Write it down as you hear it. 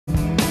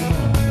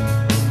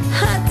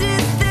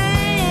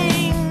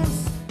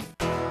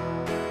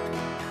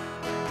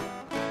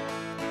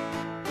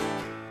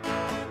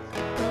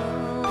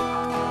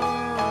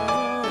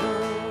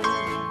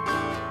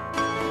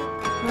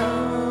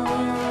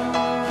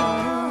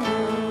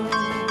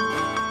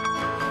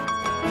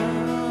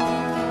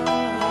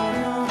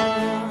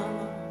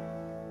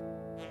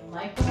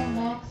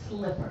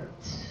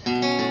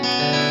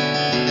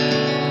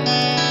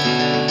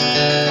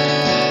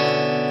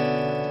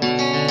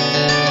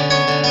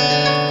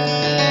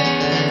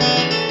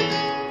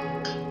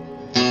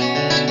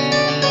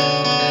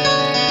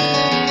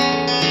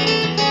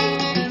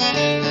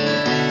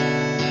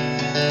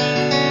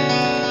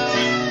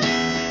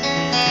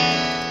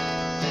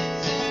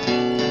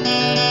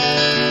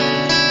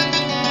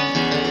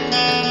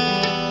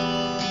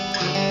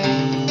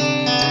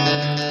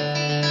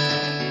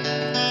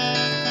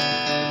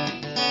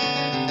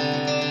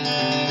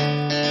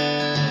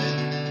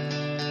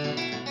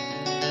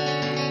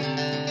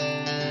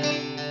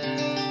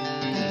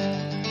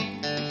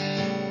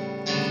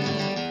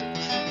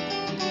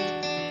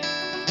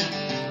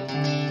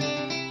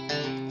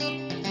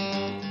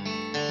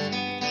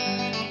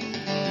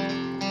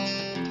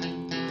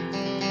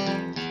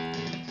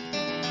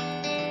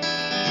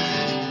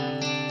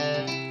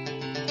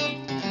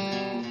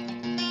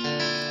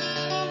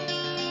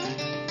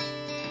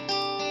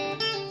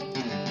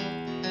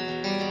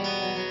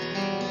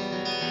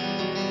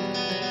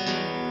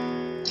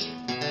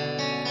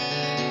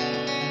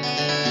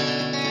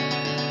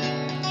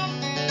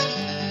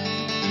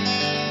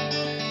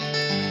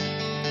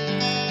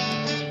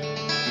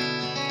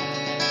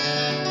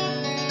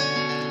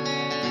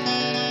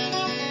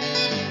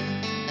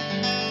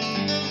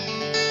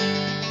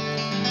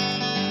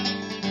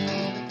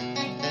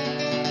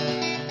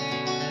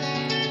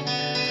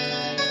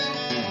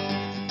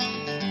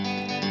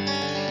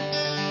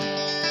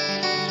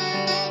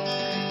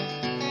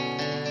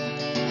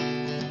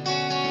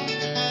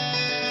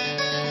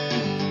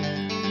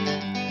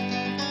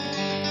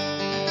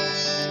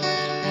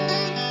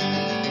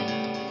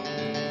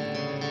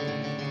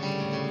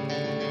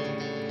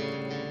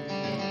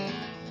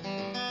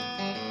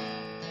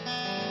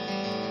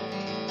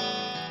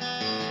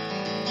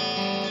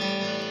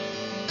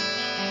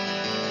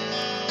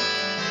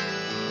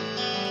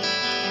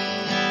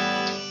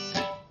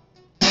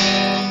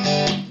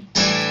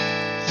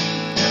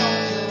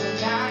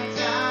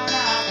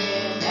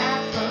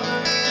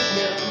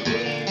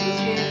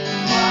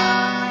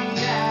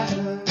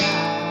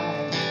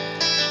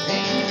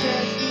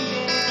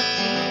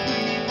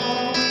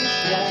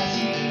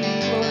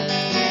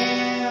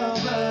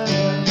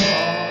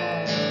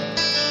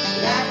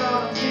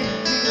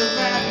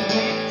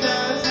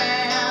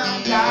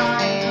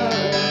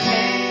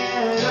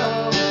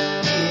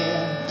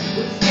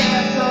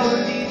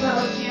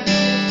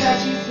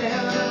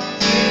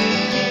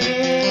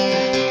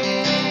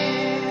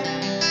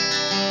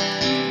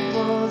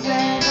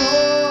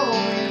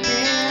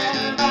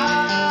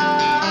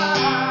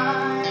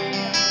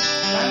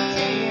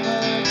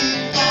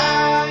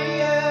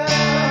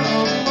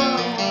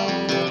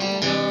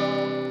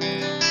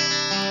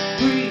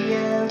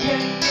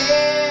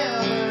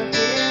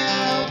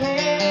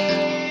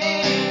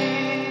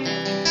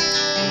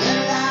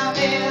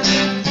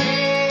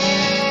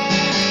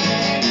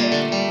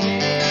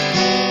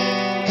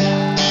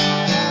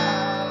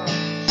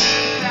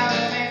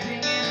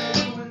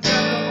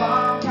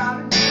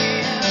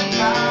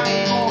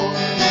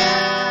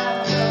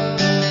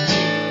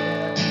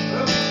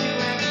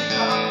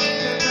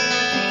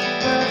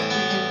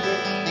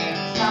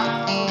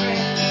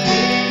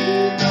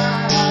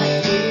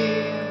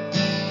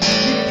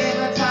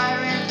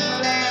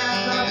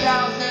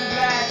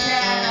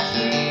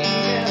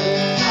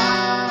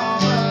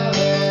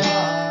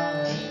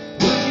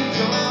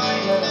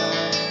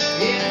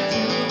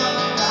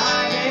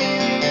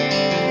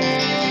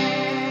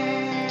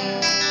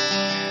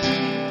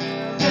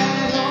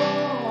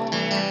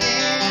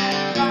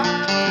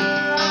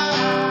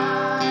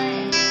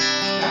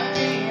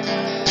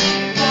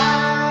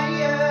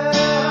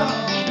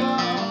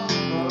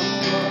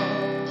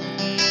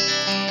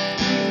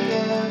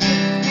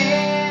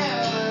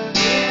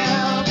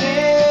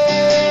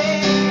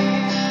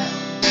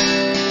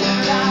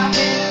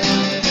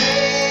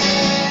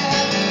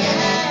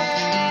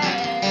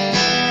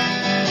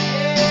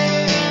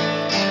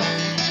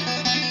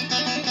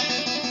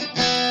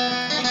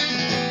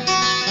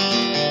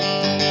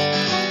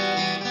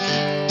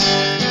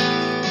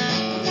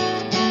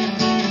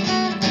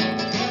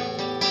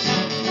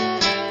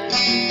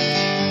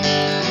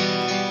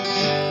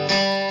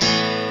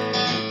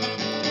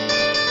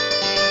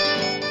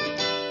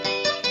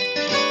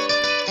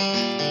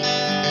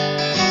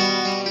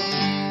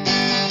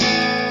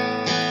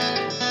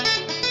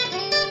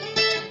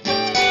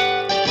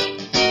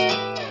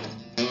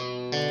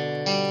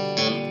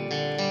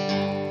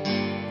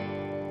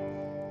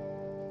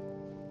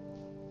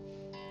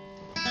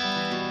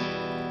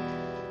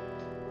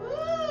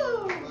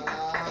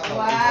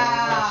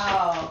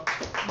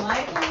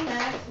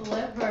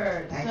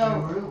LiBeRT. Thank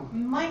So, you,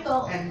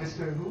 Michael. And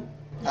Mr. Who?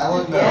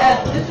 Alan Merrill.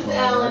 Yes, this is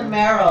Alan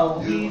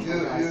Merrill.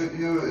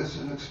 It's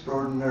an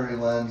extraordinary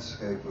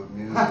landscape of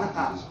music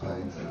you just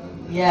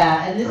painted.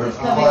 Yeah, and this is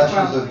coming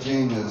flashes from of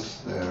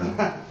genius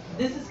there.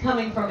 This is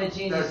coming from a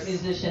genius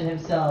musician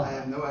himself. I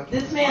have no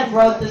idea. This man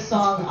wrote the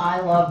song "I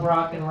Love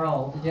Rock and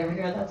Roll." Did you ever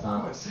hear that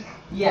song?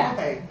 Yeah.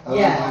 Okay. I was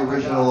the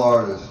original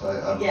artist.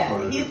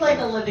 Yeah, he's like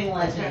a living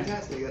That's legend.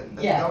 fantastic.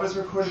 Yeah. That was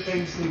recorded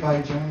famously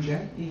by Joan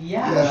Jett.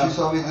 Yeah. Yeah, she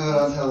saw me do it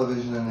on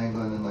television in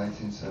England in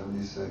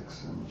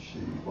 1976, and she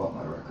bought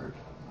my record.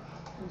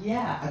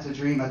 Yeah. That's a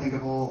dream, I think,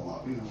 of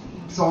all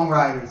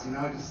songwriters,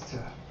 just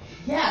to...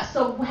 Yeah,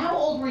 so how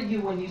old were you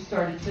when you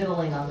started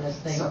fiddling on this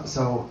thing?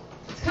 So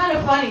it's kind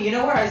of funny. You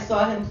know where I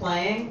saw him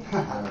playing?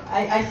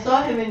 I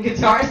saw him in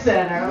Guitar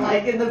Center,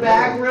 like in the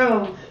back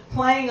room,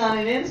 playing on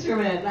an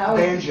instrument.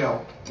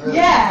 Banjo. Really?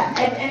 Yeah,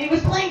 and he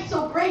was playing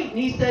so great, and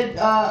he said,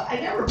 I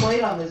never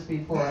played on this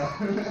before.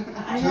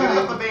 I Not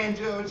know. the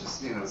banjo,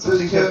 just,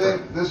 something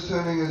different. This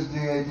tuning is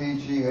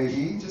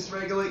D-A-D-G-A-E? Just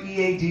regular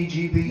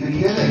E-A-D-G-B-E. You're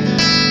kidding.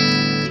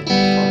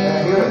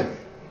 I hear it.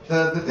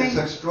 The thing, it's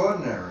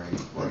extraordinary.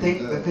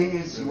 The thing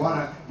is, you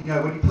want to,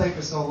 when you play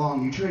for so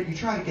long, you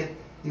try to get,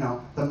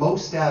 the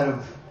most out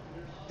of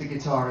the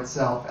guitar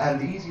itself, out of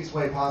the easiest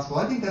way possible.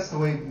 I think that's the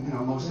way,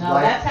 most of No,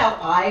 life. that's how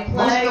I play.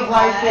 Most of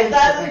life It is.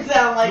 doesn't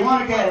sound like you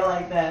play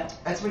like that.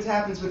 That's what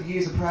happens with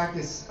years of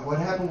practice. What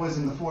happened was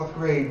in the 4th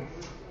grade,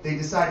 they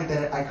decided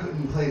that I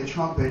couldn't play the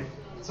trumpet,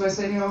 so I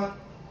said, you know what?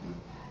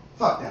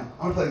 Fuck them.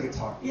 I'm gonna play the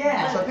guitar.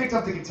 Yeah. So I picked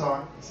up the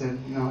guitar. I said,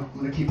 I'm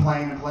gonna keep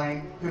playing and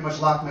playing. Pretty much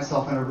locked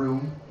myself in a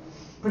room.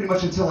 Pretty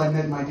much until I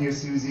met my dear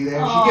Susie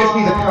there. She gives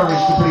me the courage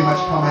to pretty much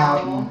come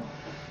out, and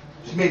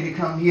she made me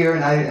come here,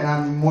 and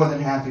I'm more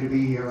than happy to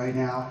be here right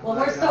now. Well,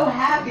 we're so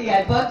happy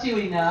I bugged you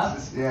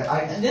enough.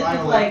 And this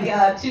is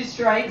like 2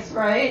 strikes,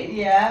 right?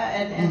 Yeah,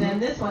 and then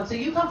this one. So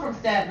you come from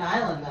Staten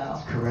Island, though.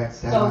 That's correct,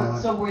 Staten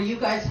Island. So were you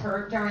guys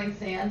hurt during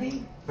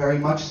Sandy? Very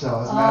much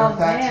so. As a matter of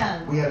fact,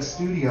 man. we had a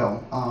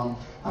studio.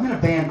 I'm in a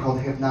band called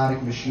the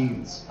Hypnotic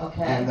Machines.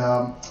 Okay. And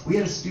we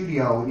had a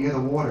studio near the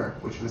water,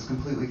 which was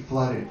completely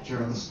flooded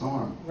during the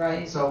storm.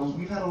 Right. So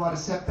we've had a lot of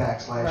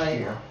setbacks last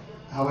year.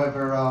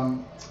 However,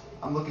 I'm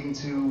looking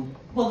to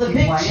Well, the keep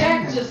big playing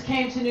check and- just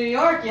came to New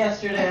York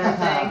yesterday, I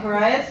think,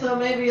 right? So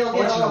maybe you'll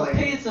get a little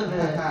Fortunately. piece of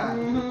it.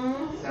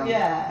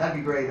 Yeah. That'd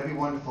be great. That'd be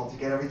wonderful to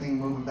get everything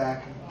moving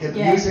back, get the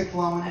Yeah. music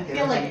flowing. I get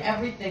feel like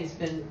everything- everything's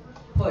been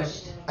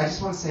pushed. I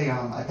just want to say,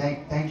 I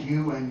thank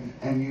you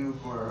and you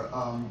for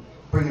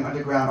bringing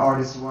underground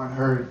artists who aren't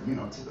heard,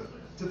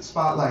 to the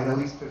spotlight. At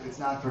least if it's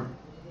not for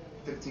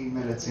 15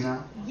 minutes,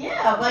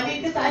 Yeah, I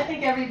mean, because I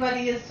think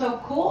everybody is so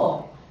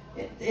cool.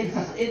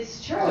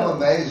 It's true. I'm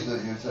amazed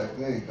at your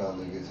technique on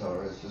the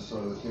guitar. It's just so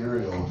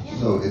ethereal.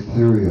 So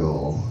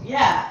ethereal.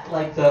 Yeah,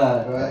 like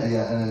the...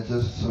 Yeah, and it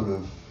just sort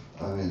of,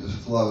 it just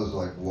flows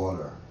like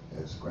water.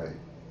 It's great.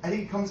 I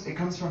think it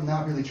comes from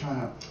not really trying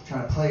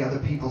to play other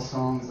people's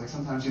songs. Like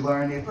sometimes you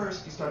learn at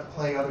first you start to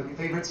play your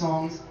favorite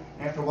songs,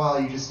 and after a while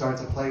you just start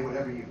to play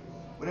whatever you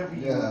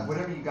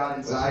got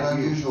inside It's an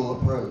you.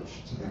 unusual approach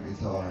to the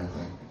guitar, I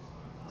think.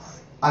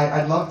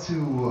 I'd love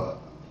to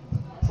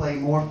play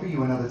more for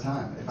you another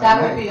time. If That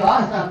I would may. be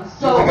awesome.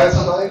 So you got a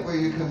So, site where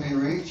you can be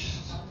reached?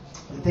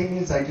 The thing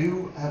is, I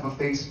do have a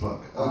Facebook.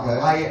 Okay.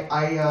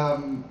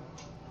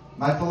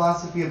 My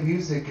philosophy of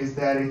music is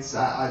that it's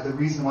the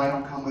reason why I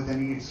don't come with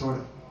any sort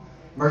of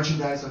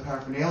merchandise or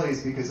paraphernalia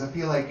is because I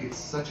feel like it's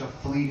such a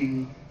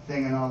fleeting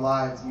thing in our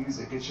lives.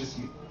 Music, it's just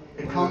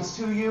it comes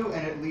to you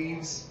and it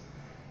leaves.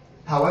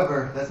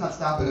 However, that's not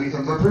stopping me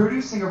from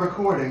producing or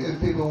recording. If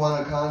people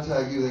want to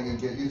contact you, they can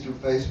get you through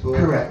Facebook.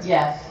 Correct.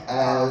 yes.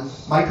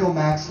 As MiChaeL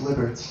MaX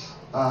LiBeRT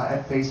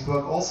at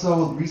Facebook.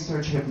 Also,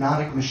 research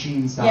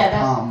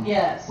hypnoticmachines.com,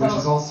 So which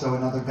is also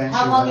another venture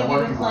how long that have I'm you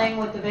working been playing on.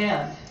 with the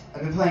band?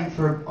 I've been playing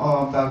for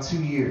about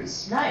 2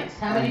 years. Nice.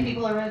 How many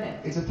people are in it?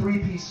 It's a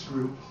 3-piece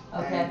group.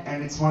 Okay.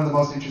 And it's one of the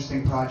most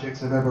interesting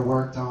projects I've ever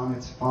worked on.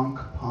 It's funk,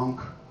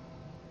 punk,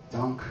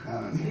 dunk.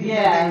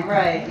 Yeah,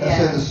 right. I Yeah.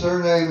 said the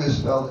surname is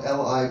spelled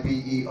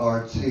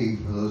L-I-B-E-R-T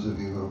for those of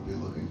you who will be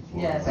looking for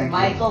it. Yes. Thank you.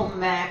 MiChaeL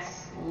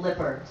MaX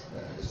LiBeRT.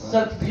 Yeah, it's not,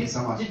 So Thank you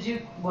so much. did you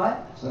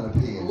what? it's not a P.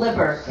 in it.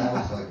 LiBeRT. It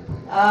sounds like a P.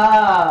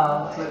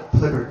 Oh.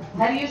 LiBeRT.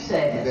 How do you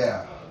say it?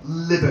 Yeah.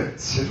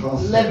 LiBeRT.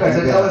 There's Liber.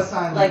 a dollar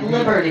sign Like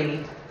Liberty.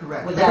 Liberty.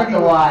 Correct. Without Liberty.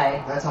 the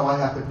Y. That's how I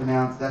have to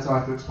pronounce. That's how I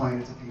have to explain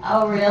it to people.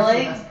 Oh,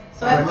 really?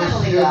 So I finally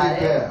Monsieur got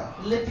it.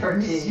 LiBeRT.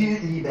 Liberty. Monsieur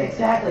LiBeRT.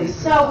 Exactly.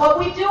 So what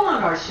we do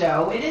on our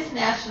show, it is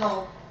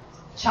National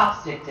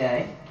Chopstick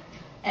Day,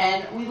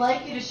 and we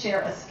like you to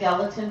share a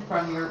skeleton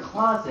from your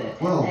closet,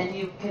 Well. and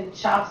you can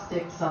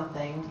chopstick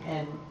something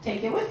and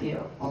take it with you.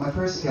 Well, my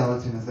first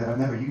skeleton is that I've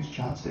never used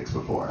chopsticks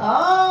before.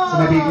 Oh.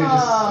 So maybe you could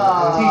just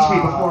teach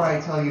me before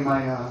I tell you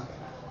my.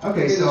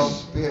 Okay, It's so. a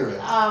spirit.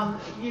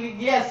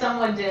 Yeah,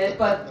 someone did,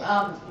 but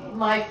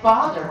my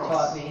father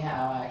taught me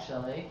how,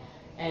 actually.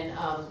 And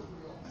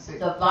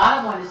the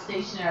bottom one is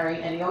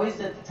stationary, and he always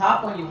said the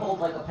top one you hold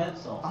like a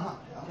pencil.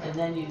 Okay. And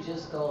then you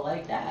just go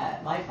like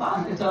that. My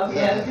father taught me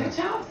how to do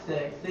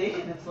chopsticks, see?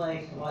 And it's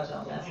like, watch,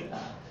 I'll mess it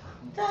up.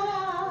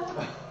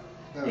 Ta-da!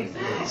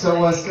 Exactly.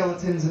 So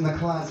skeletons in the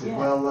closet. Yeah.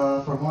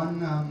 Well, for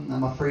one,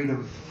 I'm afraid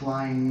of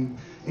flying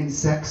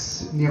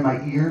insects near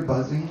my ear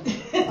buzzing.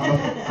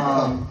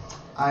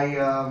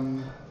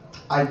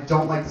 I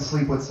don't like to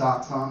sleep with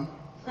socks on.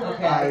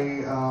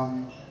 Okay.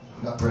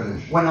 Not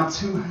British. When I'm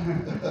too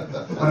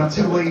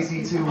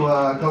lazy to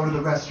go to the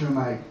restroom,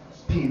 I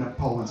pee in a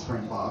Poland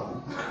Spring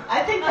bottle.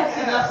 I think that's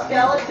enough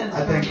skeletons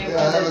I for think- you yeah,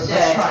 for that this was- day.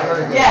 let's try it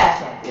again.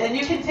 Yeah, and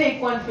you can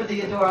take one for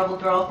the adorable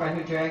girlfriend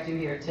who dragged you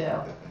here too.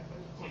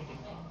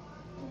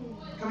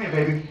 Come here,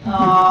 baby.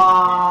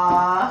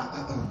 Aww.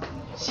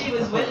 She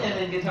was with him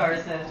in Guitar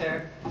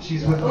Center.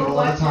 She's with me Oh, all the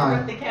watch your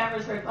time. the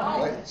camera's right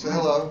behind Wait, you. say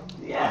hello.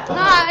 Yeah.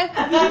 Hi.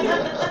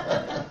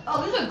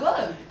 Oh, these are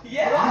good.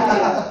 Yeah.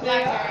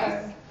 They are.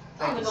 Blackberries.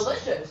 Oh, they're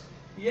delicious.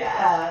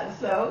 Yeah.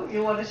 So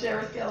you want to share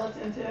a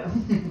skeleton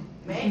too?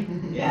 Me?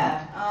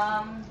 Yeah.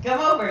 Come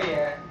over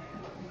here.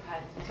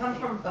 Come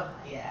from behind.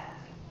 Yeah.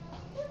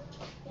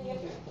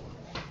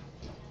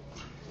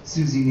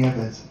 Susie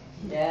Nieves.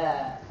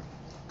 Yeah.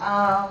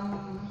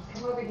 Come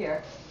over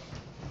here.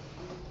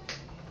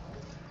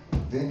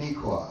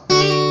 Viniqua.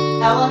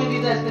 How long have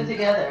you guys been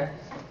together?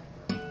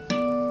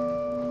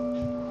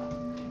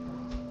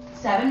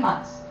 7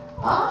 months.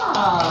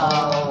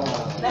 Oh.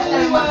 That's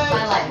 7 months of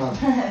my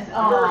life.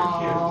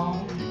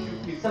 Oh.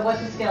 So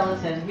what's a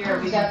skeleton? Here,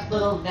 we got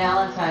little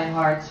Valentine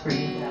hearts for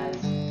you guys.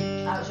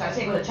 Should I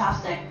take it with a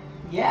chopstick?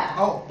 Yeah.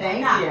 Oh.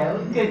 Thank Yeah.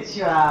 you. Good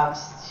job.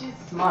 She's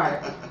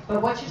smart.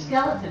 But what's your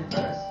skeleton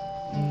first?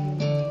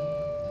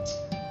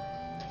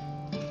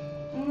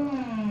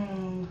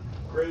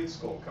 Grade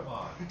school, come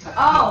on.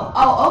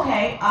 Oh,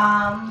 okay.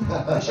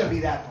 It should be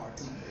that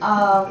part.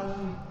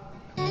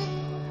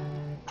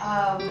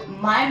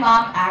 My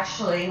mom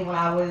actually, when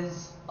I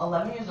was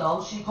 11 years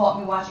old, she caught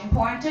me watching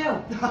porn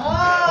too.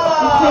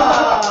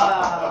 Oh.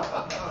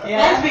 Yeah.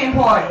 Lesbian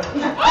porn.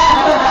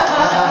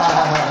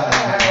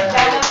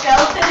 Got a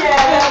skeleton? Yeah,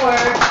 that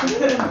works.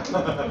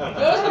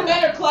 Those the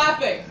men are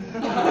clapping.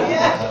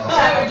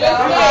 Yeah. Just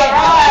All wait.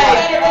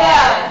 right.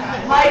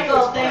 Yeah.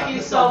 Michael, thank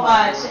you so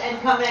much, and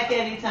come back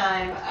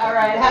anytime. All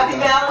right, happy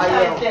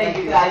Valentine's Day,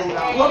 you guys.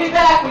 We'll be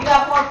back. We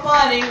got more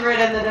fun. Ingrid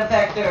and the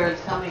Defectors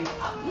coming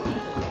up.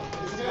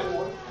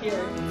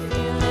 Here.